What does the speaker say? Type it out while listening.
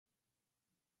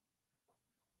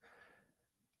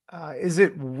Is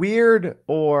it weird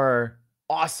or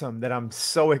awesome that I'm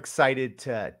so excited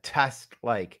to test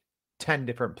like 10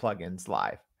 different plugins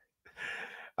live?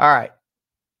 All right.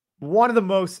 One of the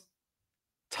most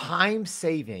time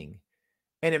saving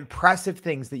and impressive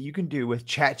things that you can do with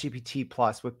ChatGPT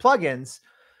Plus with plugins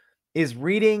is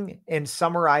reading and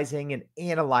summarizing and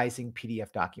analyzing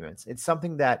PDF documents. It's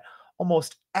something that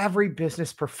almost every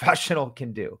business professional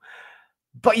can do.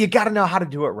 But you got to know how to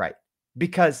do it right.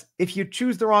 Because if you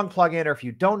choose the wrong plugin or if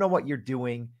you don't know what you're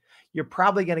doing, you're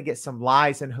probably going to get some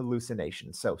lies and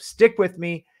hallucinations. So stick with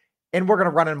me and we're going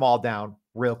to run them all down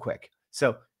real quick.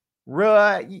 So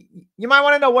you might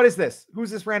want to know, what is this?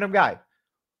 Who's this random guy?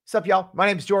 What's up, y'all? My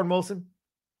name is Jordan Wilson.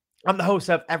 I'm the host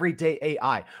of Everyday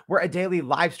AI. We're a daily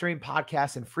live stream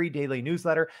podcast and free daily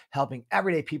newsletter helping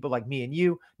everyday people like me and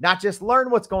you not just learn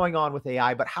what's going on with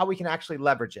AI, but how we can actually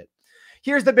leverage it.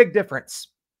 Here's the big difference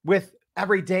with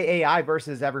Everyday AI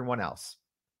versus everyone else.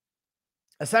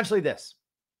 Essentially this.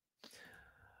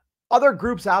 Other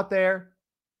groups out there,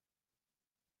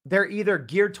 they're either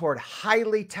geared toward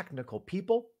highly technical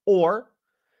people or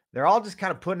they're all just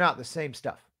kind of putting out the same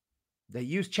stuff. They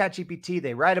use ChatGPT,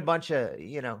 they write a bunch of,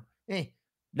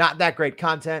 not that great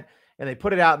content, and they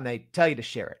put it out and they tell you to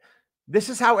share it. This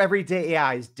is how Everyday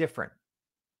AI is different.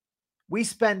 We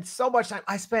spend so much time.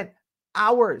 I spent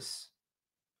hours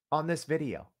on this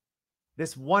video.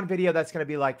 This one video that's going to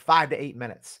be like 5 to 8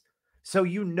 minutes. So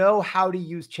you know how to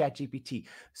use ChatGPT.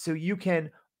 So you can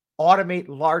automate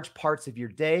large parts of your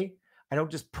day. I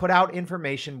don't just put out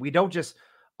information.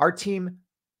 Our team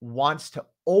wants to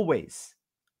always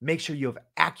make sure you have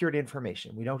accurate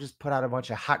information. We don't just put out a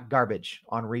bunch of hot garbage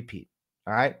on repeat.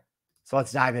 All right. So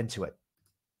let's dive into it.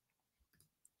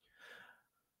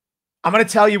 I'm going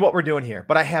to tell you what we're doing here,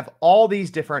 but I have all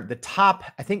these the top,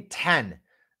 I think 10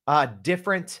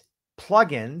 different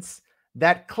plugins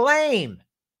that claim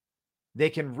they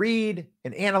can read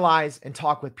and analyze and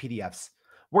talk with PDFs.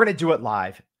 We're going to do it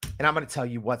live, and I'm going to tell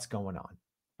you what's going on.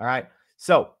 All right.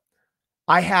 So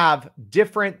I have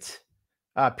different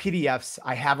PDFs.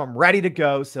 I have them ready to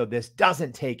go. So this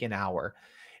doesn't take an hour.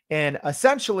 And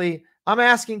essentially, I'm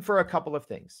asking for a couple of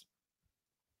things.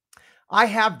 I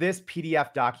have this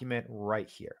PDF document right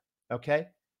here. Okay.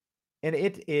 And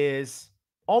it is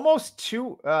almost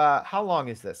how long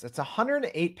is this? It's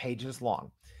 108 pages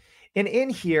long. And in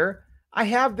here, I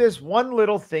have this one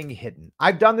little thing hidden.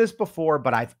 I've done this before,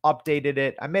 but I've updated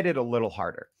it. I made it a little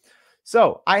harder.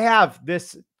 So I have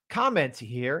this comment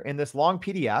here in this long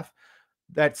PDF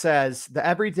that says the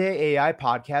Everyday AI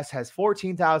podcast has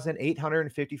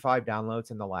 14,855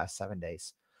 downloads in the last 7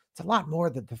 days. It's a lot more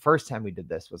than the first time we did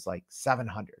this was like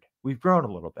 700. We've grown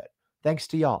a little bit. Thanks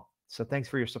to y'all. So thanks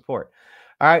for your support.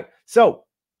 All right. So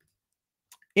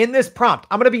in this prompt,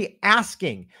 I'm going to be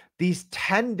asking these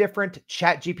 10 different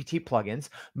ChatGPT plugins.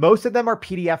 Most of them are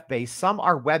PDF based. Some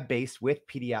are web based with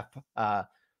PDF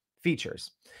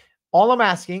features. All I'm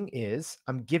asking is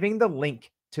I'm giving the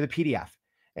link to the PDF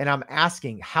and I'm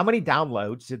asking how many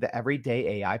downloads did the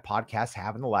Everyday AI podcast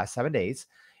have in the last 7 days?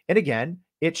 And again,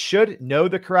 it should know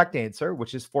the correct answer,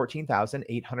 which is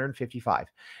 14,855.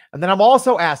 And then I'm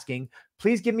also asking,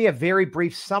 please give me a very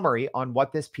brief summary on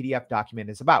what this PDF document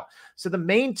is about. So the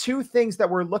main two things that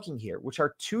we're looking here, which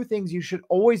are two things you should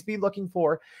always be looking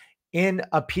for in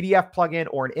a PDF plugin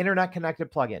or an internet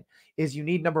connected plugin, is you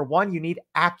need, number one, you need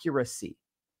accuracy.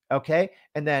 Okay.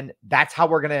 And then that's how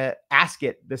we're going to ask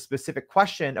it the specific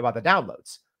question about the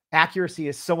downloads. Accuracy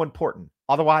is so important.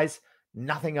 Otherwise,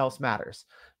 nothing else matters.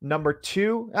 Number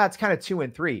two, that's kind of 2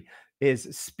 and 3,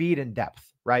 is speed and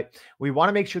depth, right? We want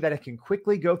to make sure that it can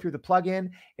quickly go through the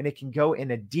plugin and it can go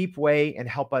in a deep way and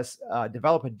help us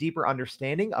develop a deeper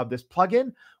understanding of this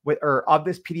plugin or of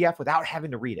this PDF without having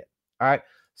to read it. All right.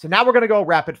 So now we're going to go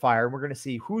rapid fire and we're going to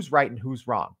see who's right and who's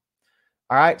wrong.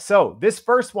 All right. So this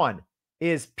first one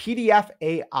is PDF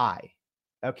AI.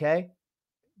 Okay.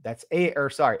 That's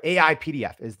AI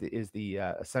PDF is the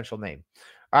essential name.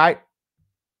 All right.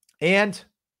 And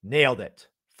nailed it.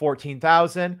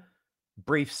 14,000.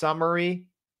 Brief summary.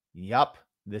 Yup.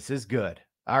 This is good.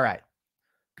 All right.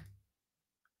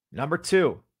 Number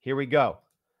 2. Here we go.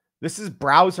 This is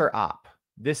Browser Op.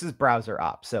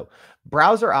 So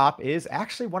Browser Op is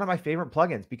actually one of my favorite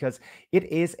plugins because it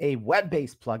is a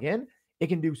web-based plugin. It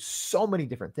can do so many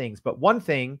different things. But one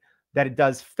thing that it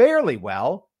does fairly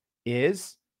well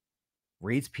is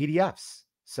reads PDFs.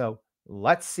 So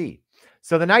let's see.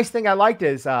 So the nice thing I liked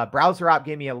is Browser Op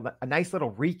gave me a nice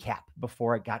little recap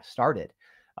before it got started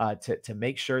to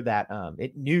make sure that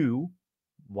it knew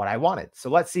what I wanted. So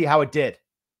let's see how it did.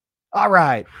 All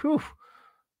right. Whew.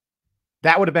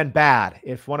 That would have been bad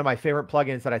if one of my favorite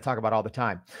plugins that I talk about all the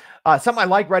time. Something I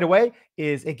like right away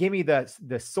is it gave me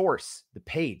the source, the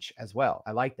page as well.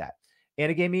 I like that.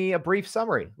 And it gave me a brief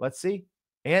summary. Let's see.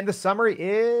 And the summary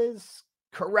is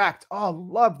correct. Oh,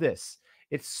 love this.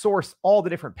 It sourced all the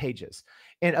different pages.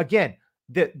 And again,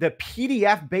 the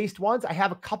PDF based ones, I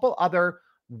have a couple other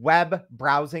web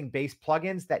browsing based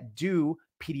plugins that do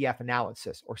PDF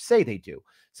analysis or say they do.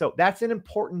 So that's an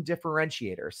important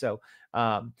differentiator. So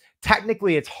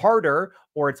technically it's harder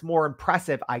or it's more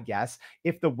impressive, I guess,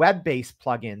 if the web-based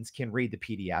plugins can read the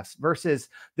PDFs versus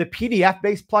the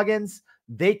PDF-based plugins,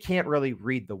 they can't really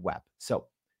read the web. So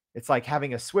it's like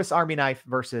having a Swiss Army knife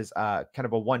versus kind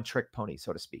of a one-trick pony,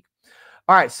 so to speak.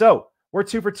 All right, so we're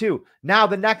 2 for 2. Now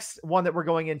the next one that we're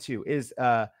going into is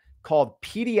called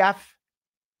Access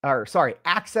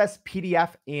PDF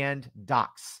and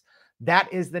Docs.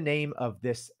 That is the name of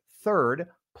this third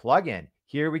plugin.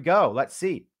 Here we go. Let's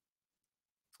see.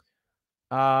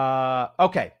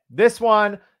 Okay, this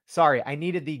one, sorry, I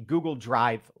needed the Google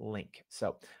Drive link.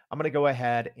 So I'm going to go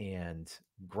ahead and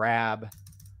grab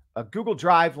a Google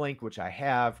Drive link, which I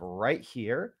have right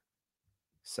here.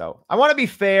 So I want to be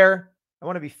fair.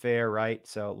 Right?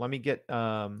 So let me get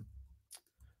the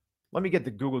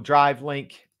Google Drive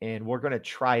link, and we're going to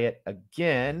try it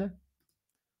again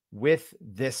with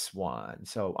this one.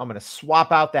 So I'm going to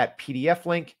swap out that PDF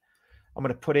link. I'm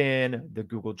going to put in the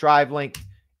Google Drive link,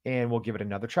 and we'll give it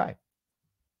another try.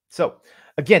 So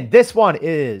again, this one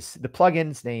is, the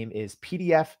plugin's name is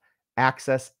PDF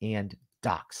Access and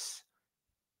Docs,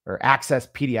 or Access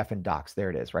PDF and Docs. There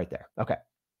it is right there. Okay.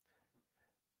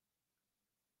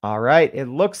 All right. It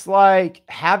looks like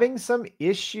having some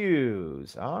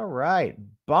issues. All right.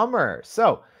 Bummer.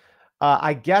 So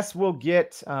I guess we'll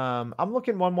get, I'm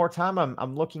looking one more time.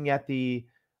 I'm looking at the,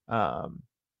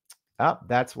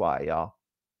 that's why, y'all.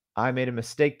 I made a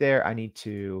mistake there. I need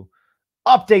to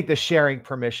update the sharing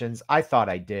permissions. I thought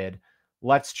I did.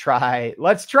 Let's try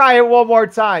it one more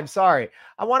time. Sorry.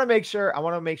 I want to make sure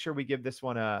we give this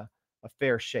one a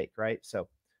fair shake, right? So,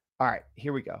 all right,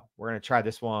 here we go. We're going to try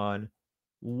this one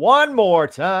one more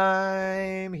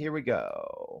time. Here we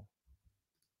go.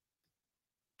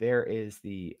 There is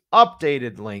the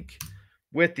updated link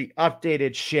with the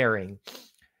updated sharing.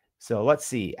 So let's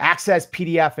see. Access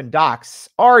PDF and Docs.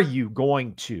 Are you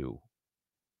going to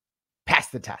pass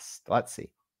the test? Let's see.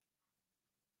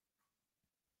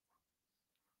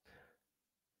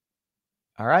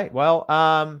 All right. Well,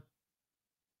 I'm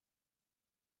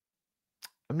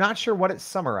not sure what it's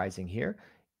summarizing here.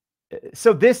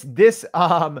 So this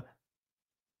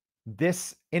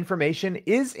information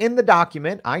is in the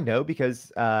document. I know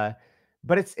because but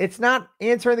it's not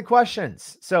answering the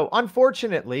questions. So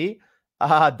unfortunately,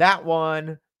 that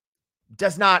one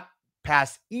does not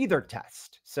pass either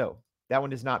test. So that one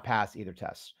does not pass either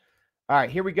test. All right,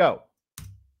 here we go.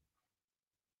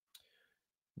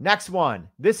 Next one.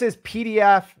 This is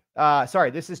PDF.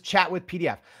 This is Chat with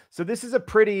PDF. So this is a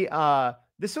pretty,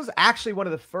 this was actually one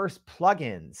of the first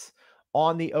plugins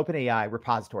on the OpenAI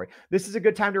repository. This is a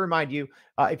good time to remind you,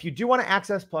 if you do want to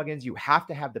access plugins, you have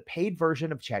to have the paid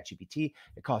version of ChatGPT.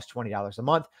 It costs $20 a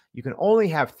month. You can only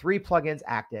have 3 plugins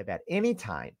active at any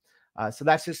time. So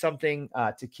that's just something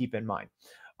to keep in mind.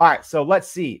 All right, so let's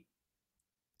see.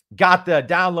 Got the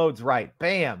downloads right.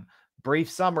 Bam. Brief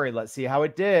summary. Let's see how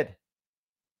it did.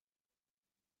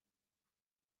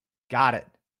 Got it.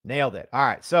 Nailed it. All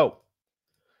right. So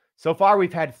far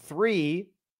we've had 3,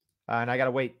 and I got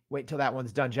to wait till that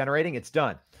one's done generating. It's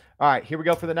done. All right, here we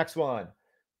go for the next one.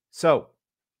 So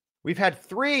we've had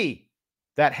 3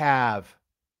 that have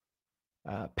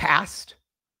passed,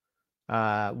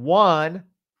 1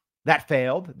 that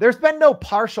failed. There's been no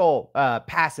partial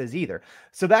passes either.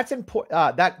 So that's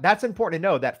important. That's important to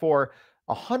know that for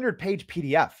a 100-page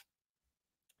PDF,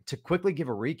 to quickly give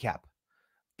a recap,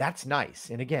 that's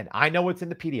nice. And again, I know what's in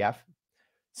the PDF.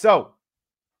 So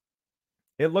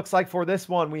it looks like for this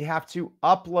one, we have to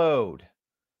upload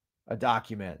a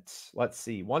document. Let's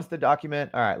see. Once the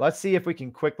document, all right, let's see if we can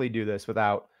quickly do this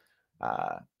without,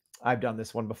 I've done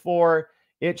this one before.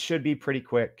 It should be pretty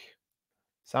quick.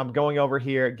 So I'm going over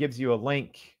here. It gives you a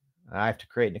link. I have to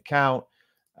create an account.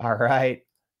 All right.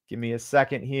 Give me a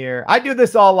second here. I do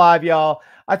this all live, y'all.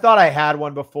 I thought I had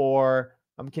one before.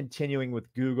 I'm continuing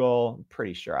with Google. I'm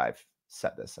pretty sure I've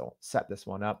set this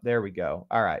one up. There we go.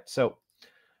 All right. So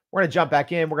we're going to jump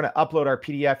back in. We're going to upload our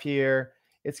PDF here.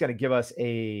 It's going to give us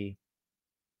a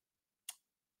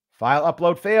file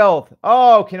upload failed.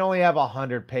 Oh, can only have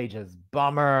 100 pages.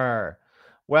 Bummer.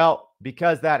 Well,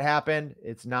 because that happened,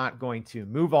 it's not going to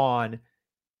move on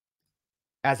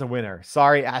as a winner.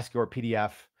 Sorry, Ask Your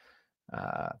PDF.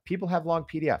 People have long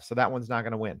PDFs, so that one's not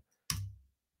going to win.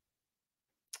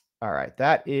 All right,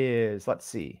 that is, let's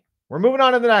see. We're moving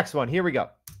on to the next one. Here we go.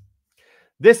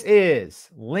 This is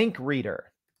Link Reader.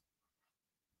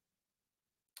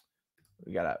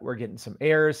 We're getting some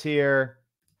errors here.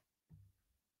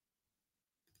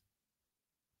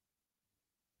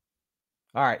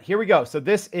 All right, here we go. So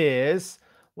this is,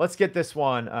 let's get this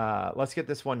one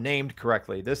named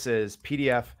correctly. This is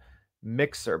PDF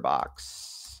Mixer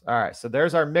Box. All right, so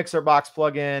there's our Mixer Box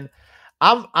plugin.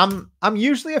 I'm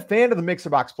usually a fan of the Mixer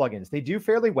Box plugins. They do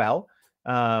fairly well.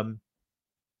 So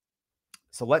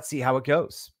let's see how it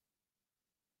goes.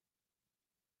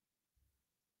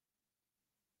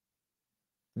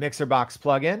 Mixer Box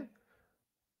plugin.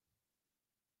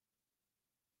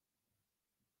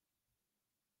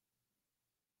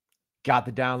 Got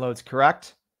the downloads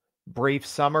correct. Brief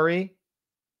summary.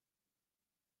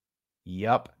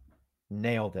 Yep.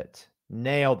 Nailed it.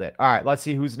 Nailed it. All right, let's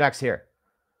see who's next here.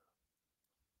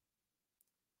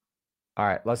 All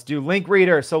right, let's do Link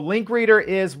Reader. So Link Reader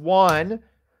is one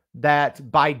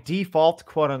that by default,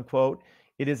 quote unquote,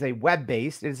 it is a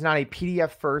web-based. It is not a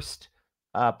PDF first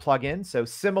plugin. So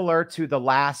similar to the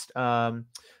last,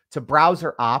 to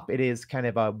Browser Op, it is kind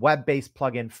of a web-based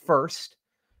plugin first.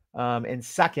 And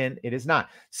second, it is not.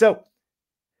 So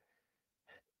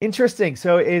interesting.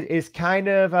 So it is kind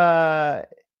of,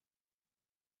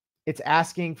 it's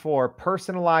asking for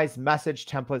personalized message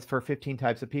templates for 15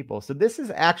 types of people. So this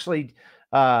is actually,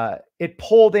 it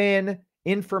pulled in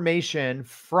information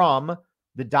from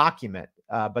the document,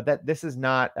 but this is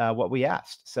not what we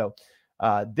asked. So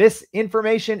this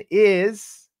information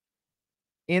is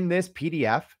in this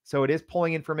PDF. So it is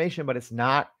pulling information, but it's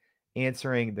not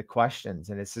answering the questions,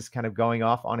 and it's just kind of going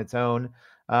off on its own,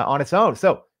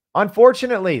 So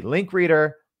unfortunately, Link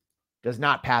Reader does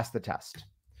not pass the test.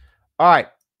 All right.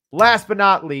 Last but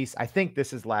not least, I think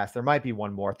this is last. There might be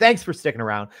one more. Thanks for sticking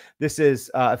around. This is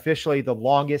officially the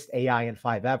longest AI in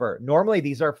 5 ever. Normally,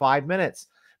 these are 5 minutes,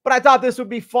 but I thought this would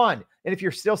be fun. And if you're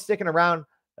still sticking around,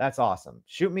 that's awesome.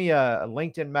 Shoot me a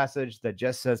LinkedIn message that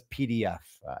just says PDF.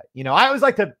 I always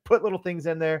like to put little things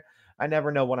in there. I never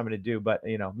know what I'm going to do, but,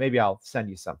 maybe I'll send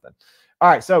you something. All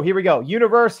right, so here we go.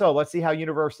 Universal. Let's see how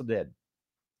Universal did.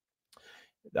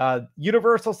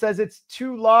 Universal says it's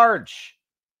too large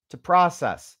to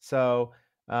process. So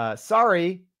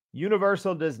sorry,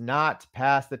 Universal does not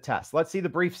pass the test. Let's see the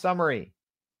brief summary.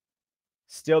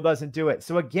 Still doesn't do it.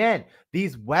 So again,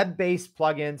 these web-based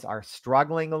plugins are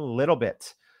struggling a little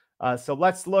bit. So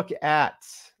let's look at,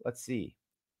 let's see,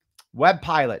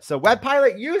 WebPilot. So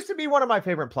WebPilot used to be one of my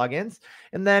favorite plugins.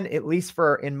 And then at least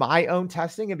in my own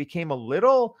testing, it became a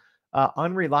little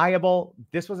unreliable.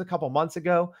 This was a couple months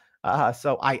ago.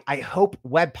 So I hope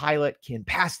WebPilot can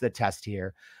pass the test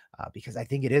here. Because I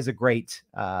think it is a great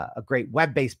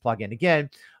web-based plugin.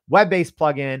 Again, web-based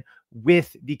plugin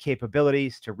with the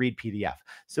capabilities to read PDF.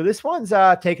 So this one's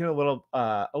taking a little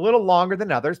longer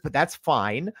than others, but that's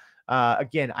fine.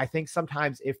 Again, I think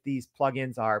sometimes if these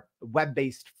plugins are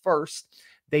web-based first,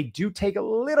 they do take a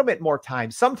little bit more time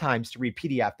sometimes to read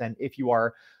PDF than if you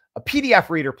are a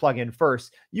PDF reader plugin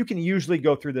first. You can usually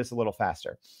go through this a little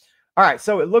faster. All right,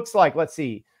 so it looks like, let's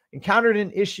see, encountered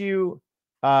an issue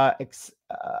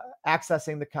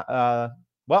accessing the,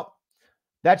 well,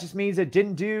 that just means it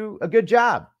didn't do a good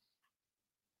job.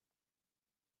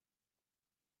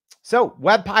 So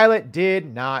WebPilot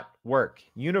did not work.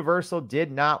 Universal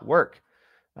did not work.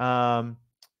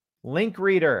 Link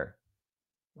Reader.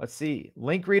 Let's see.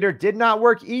 Link Reader did not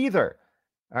work either.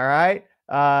 All right.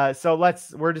 So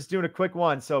we're just doing a quick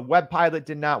one. So WebPilot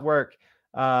did not work.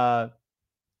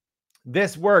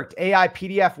 This worked. AI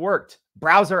PDF worked.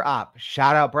 Browser Op.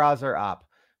 Shout out Browser Op.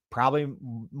 Probably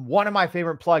one of my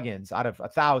favorite plugins out of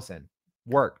 1,000.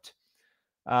 Worked.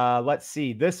 Let's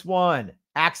see. This one,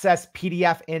 Access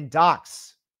PDF and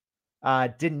Docs,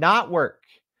 did not work.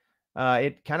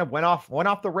 It kind of went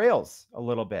off the rails a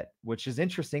little bit, which is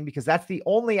interesting because I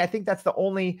think that's the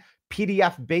only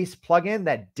PDF based plugin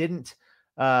that didn't,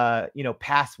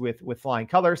 pass with flying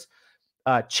colors.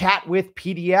 Chat with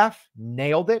PDF,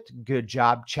 nailed it. Good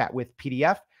job, Chat with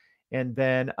PDF. And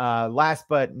then last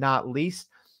but not least,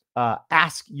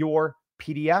 Ask Your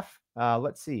PDF.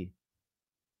 Let's see.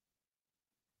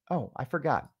 Oh, I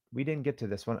forgot. We didn't get to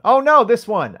this one. Oh, no, this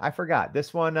one. I forgot.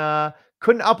 This one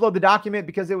couldn't upload the document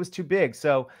because it was too big.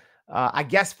 So I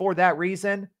guess for that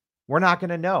reason, we're not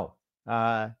going to know.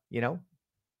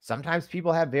 Sometimes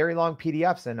people have very long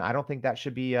PDFs, and I don't think that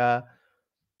should be, a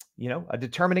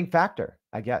determining factor,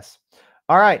 I guess.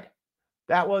 All right.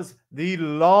 That was the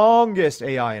longest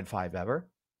AI in 5 ever.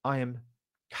 I am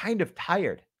kind of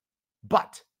tired,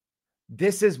 but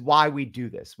This is why we do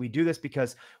this. We do this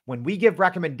because when we give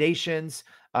recommendations,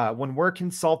 when we're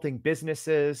consulting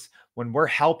businesses, when we're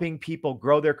helping people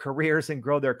grow their careers and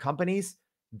grow their companies,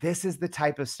 this is the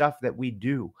type of stuff that we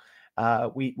do.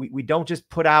 We don't just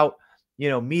put out,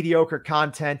 mediocre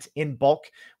content in bulk.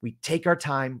 We take our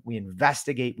time, we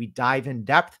investigate, we dive in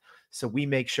depth, so we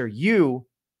make sure you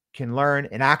can learn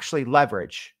and actually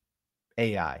leverage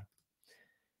AI.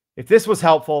 If this was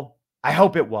helpful, I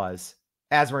hope it was.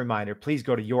 As a reminder, please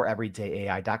go to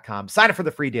youreverydayai.com. Sign up for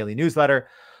the free daily newsletter,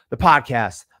 the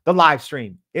podcast, the live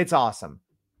stream. It's awesome.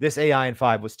 This AI in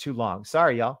 5 was too long.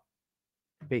 Sorry, y'all.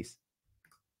 Peace.